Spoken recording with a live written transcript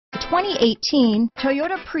2018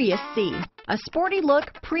 Toyota Prius C. A sporty look,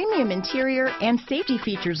 premium interior, and safety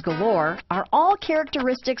features galore are all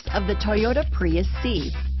characteristics of the Toyota Prius C.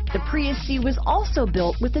 The Prius C was also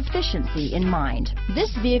built with efficiency in mind.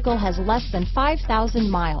 This vehicle has less than 5,000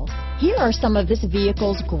 miles. Here are some of this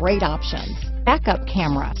vehicle's great options: backup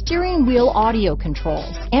camera, steering wheel audio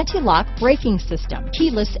controls, anti-lock braking system,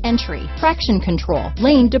 keyless entry, traction control,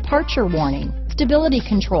 lane departure warning, stability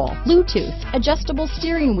control, Bluetooth, adjustable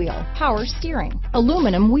steering wheel, power steering,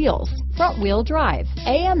 aluminum wheels, front wheel drive,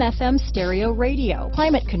 AM/FM stereo radio,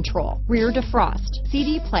 climate control, rear defrost,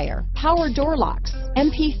 CD player, power door locks,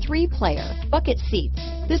 MP3 player, bucket seats.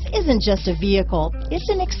 This isn't just a vehicle, it's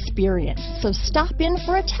an experience. So stop in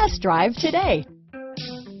for a test drive today.